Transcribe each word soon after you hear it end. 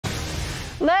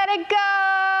Let it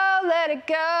go, let it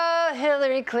go.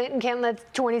 Hillary Clinton can't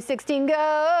let 2016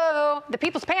 go. The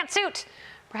people's pantsuit,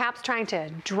 perhaps trying to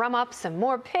drum up some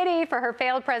more pity for her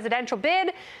failed presidential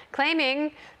bid,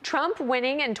 claiming Trump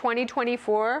winning in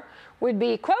 2024 would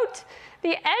be, quote,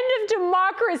 the end of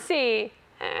democracy.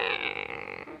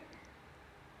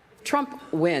 Trump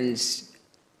wins,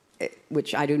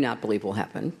 which I do not believe will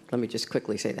happen. Let me just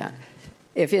quickly say that.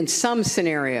 If in some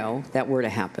scenario that were to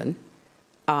happen,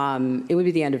 it would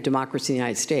be the end of democracy in the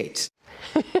United States.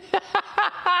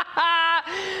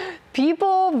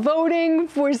 People voting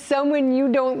for someone you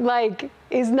don't like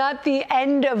is not the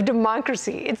end of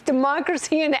democracy. It's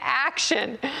democracy in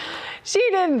action. She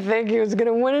didn't think he was going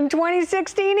to win in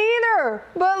 2016 either,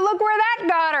 but look where that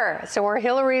got her. So are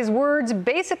Hillary's words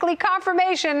basically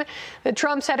confirmation that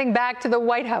Trump's heading back to the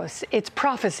White House? It's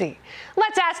prophecy.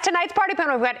 Let's ask tonight's party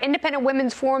panel. We've got Independent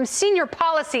Women's Forum senior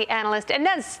policy analyst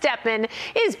Inez Stepman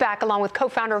is back, along with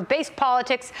co-founder of Base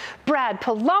Politics, Brad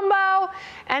Polumbo,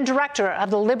 and director of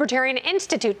the Libertarian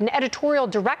Institute and editorial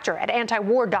director at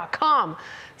antiwar.com,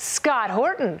 Scott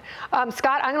Horton.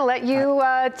 Scott, I'm going to let you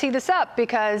tee this up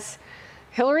because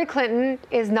Hillary Clinton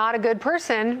is not a good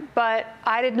person, but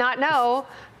I did not know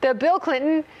that Bill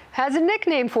Clinton has a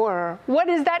nickname for her. What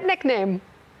is that nickname?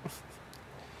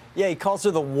 Yeah, he calls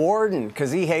her the Warden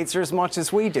because he hates her as much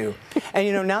as we do. And,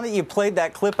 you know, now that you played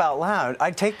that clip out loud,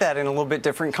 I take that in a little bit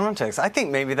different context. I think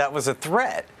maybe that was a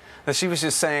threat. That she was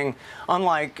just saying,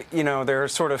 unlike, you know, their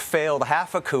sort of failed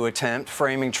half-a-coup attempt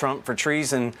framing Trump for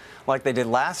treason like they did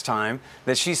last time,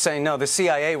 that she's saying, no, the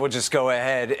CIA will just go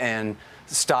ahead and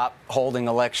stop holding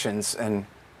elections and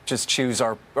just choose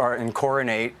and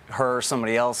coronate her or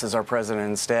somebody else as our president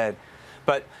instead.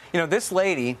 But, you know, this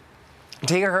lady,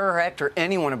 to hear her after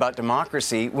anyone about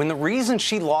democracy, when the reason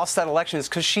she lost that election is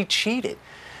because she cheated.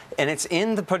 And it's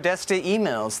in the Podesta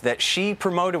emails that she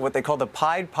promoted what they call the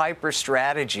Pied Piper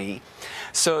strategy.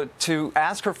 So to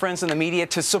ask her friends in the media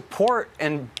to support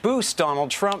and boost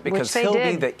Donald Trump because he'll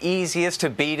be the easiest to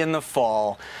beat in the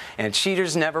fall. And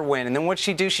cheaters never win. And then what'd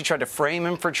she do? She tried to frame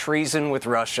him for treason with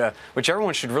Russia, which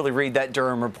everyone should really read that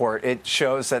Durham report. It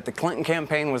shows that the Clinton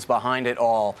campaign was behind it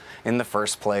all in the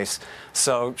first place.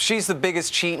 So she's the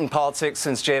biggest cheat in politics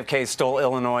since JFK stole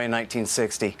Illinois in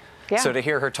 1960. Yeah. So to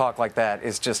hear her talk like that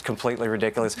is just completely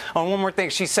ridiculous. Oh, and one more thing.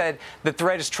 She said the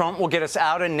threat is Trump will get us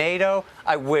out of NATO.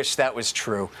 I wish that was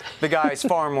true. The guy is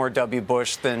far more W.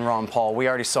 Bush than Ron Paul. We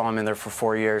already saw him in there for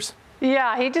 4 years.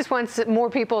 Yeah, he just wants more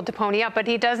people to pony up, but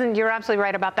he doesn't. You're absolutely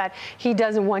right about that. He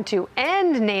doesn't want to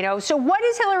end NATO. So what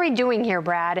is Hillary doing here,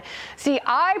 Brad? See,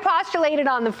 I postulated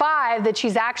on the 5 that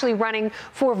she's actually running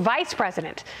for vice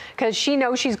president because she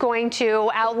knows she's going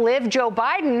to outlive Joe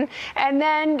Biden, and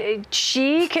then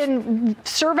she can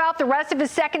serve out the rest of his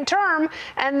second term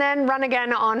and then run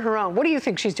again on her own. What do you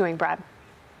think she's doing, Brad?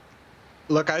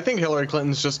 Look, I think Hillary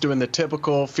Clinton's just doing the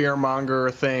typical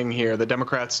fearmonger thing here the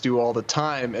Democrats do all the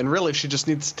time, and really she just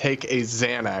needs to take a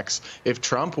Xanax. If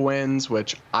Trump wins,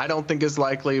 which I don't think is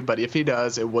likely, but if he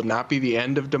does, it would not be the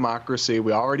end of democracy.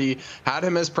 We already had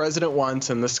him as president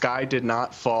once, and the sky did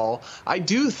not fall. I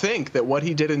do think that what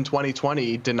he did in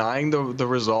 2020, denying the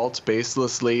results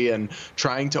baselessly and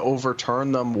trying to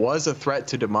overturn them, was a threat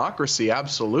to democracy,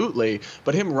 absolutely.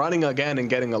 But him running again and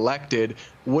getting elected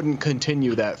wouldn't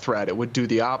continue that threat. It would do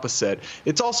the opposite.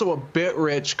 It's also a bit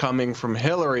rich coming from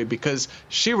Hillary because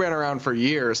she ran around for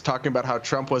years talking about how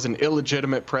Trump was an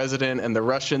illegitimate president and the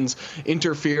Russians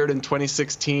interfered in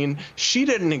 2016. She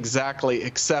didn't exactly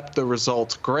accept the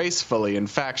results gracefully. In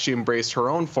fact, she embraced her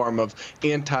own form of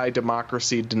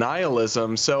anti-democracy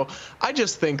denialism. So I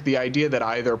just think the idea that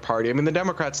either party, I mean, the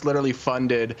Democrats literally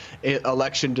funded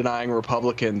election-denying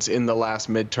Republicans in the last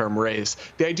midterm race.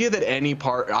 The idea that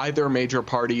either major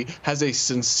party has a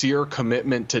sincere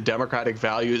commitment to democratic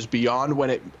values beyond when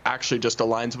it actually just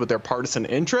aligns with their partisan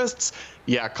interests,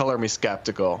 yeah, color me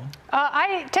skeptical.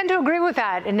 I tend to agree with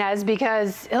that, Inez,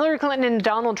 because Hillary Clinton and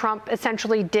Donald Trump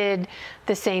essentially did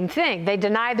the same thing. They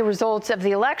denied the results of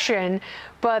the election,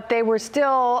 but they were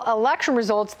still election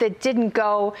results that didn't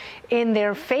go in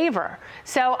their favor.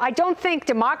 So I don't think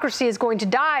democracy is going to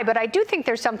die, but I do think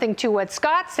there's something to what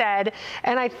Scott said.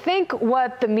 And I think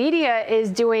what the media is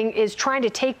doing is trying to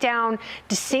take down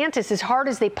DeSantis as hard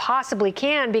as they possibly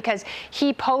can because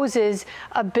he poses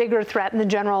a bigger threat in the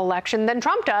general election than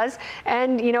Trump does.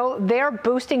 And, you know, they're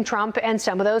boosting Trump and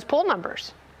some of those poll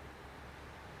numbers.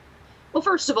 Well,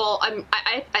 first of all, I'm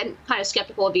kind of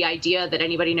skeptical of the idea that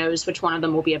anybody knows which one of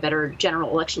them will be a better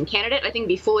general election candidate. I think it'd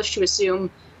be foolish to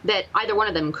assume that either one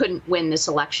of them couldn't win this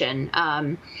election.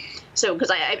 So,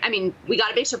 because I mean, we got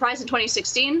a big surprise in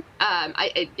 2016.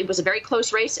 It was a very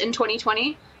close race in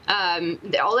 2020.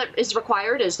 All that is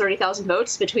required is 30,000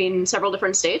 votes between several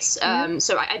different states.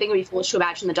 So I think it would be foolish to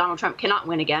imagine that Donald Trump cannot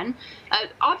win again.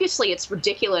 Obviously, it's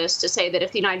ridiculous to say that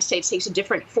if the United States takes a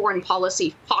different foreign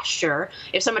policy posture,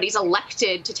 if somebody's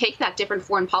elected to take that different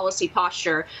foreign policy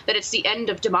posture, that it's the end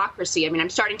of democracy. I mean, I'm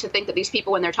starting to think that these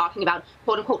people, when they're talking about,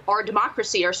 quote unquote, our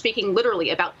democracy, are speaking literally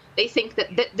about, they think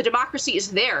that the democracy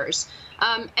is theirs.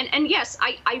 And yes,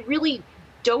 I really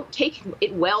don't take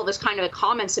it well, this kind of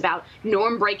comments about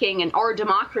norm breaking and our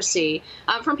democracy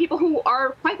from people who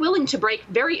are quite willing to break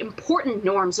very important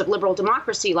norms of liberal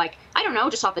democracy, like, I don't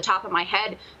know, just off the top of my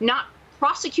head, not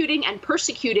prosecuting and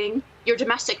persecuting your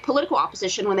domestic political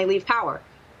opposition when they leave power.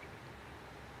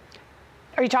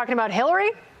 Are you talking about Hillary?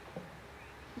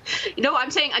 You know, I'm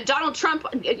saying Donald Trump,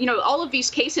 you know, all of these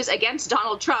cases against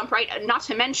Donald Trump, right? Not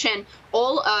to mention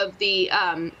all of the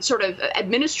sort of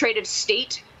administrative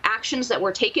state actions that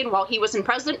were taken while he was in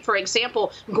president. For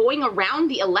example, going around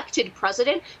the elected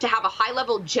president to have a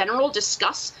high-level general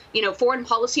discuss, you know, foreign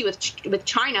policy with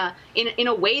China in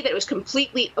a way that was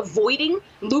completely avoiding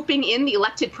looping in the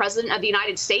elected president of the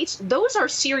United States. Those are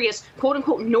serious,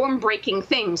 quote-unquote, norm-breaking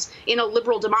things in a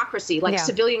liberal democracy, like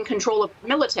civilian control of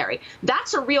military.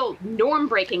 That's a real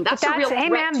norm-breaking. That's a real threat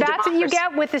to democracy. That's what you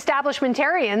get with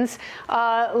establishmentarians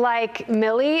like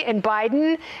Milley and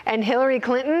Biden and Hillary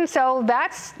Clinton. So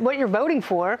that's what you're voting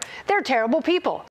for. They're terrible people.